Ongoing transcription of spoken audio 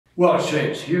Well, it's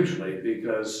changed hugely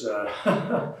because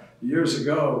years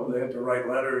ago they had to write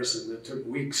letters and it took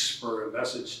weeks for a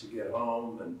message to get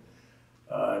home.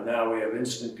 And now we have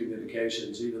instant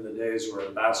communications, even the days where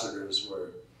ambassadors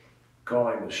were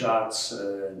calling the shots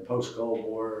in post-Cold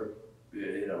War,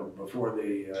 before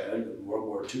the end of World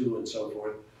War II and so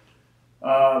forth.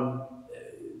 Um,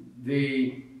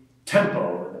 the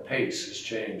tempo and the pace has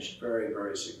changed very,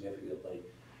 very significantly.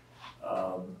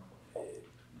 Um,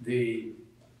 the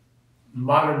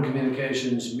modern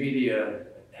communications media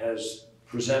has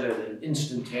presented an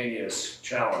instantaneous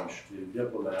challenge to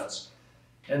diplomats.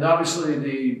 And obviously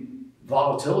the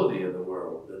volatility of the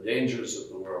world, the dangers of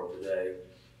the world today,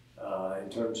 in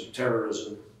terms of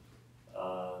terrorism,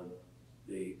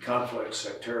 the conflict,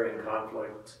 sectarian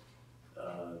conflict,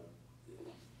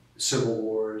 civil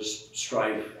wars,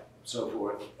 strife, so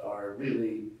forth, are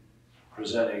really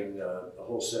presenting a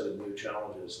whole set of new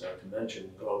challenges, not to mention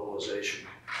globalization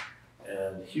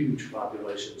and huge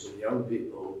populations of young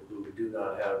people who do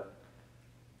not have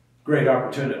great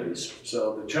opportunities.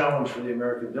 So the challenge for the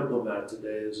American diplomat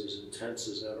today is as intense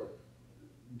as ever.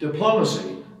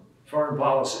 Diplomacy, foreign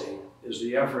policy, is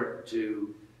the effort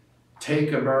to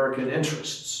take American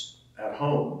interests at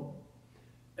home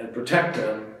and protect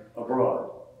them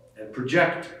abroad and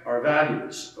project our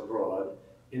values abroad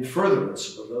in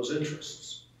furtherance of those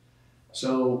interests.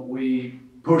 So we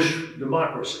push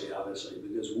democracy, obviously,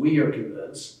 because we are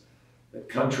convinced that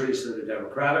countries that are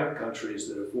democratic, countries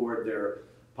that afford their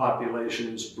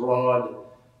populations broad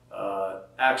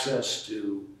access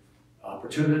to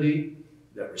opportunity,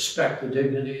 that respect the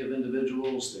dignity of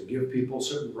individuals, that give people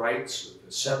certain rights of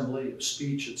assembly, of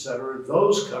speech, etc.,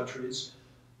 those countries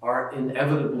are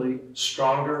inevitably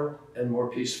stronger and more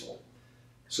peaceful.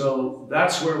 So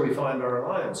that's where we find our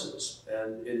alliances.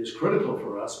 And it is critical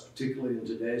for us, particularly in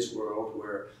today's world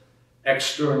where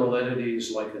external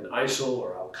entities like an ISIL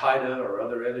or Al-Qaeda or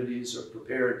other entities are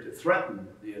prepared to threaten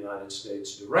the United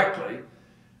States directly.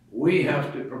 We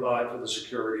have to provide for the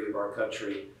security of our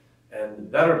country. And the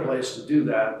better place to do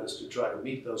that is to try to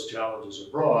meet those challenges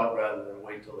abroad rather than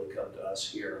wait till they come to us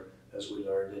here, as we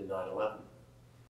learned in 9/11.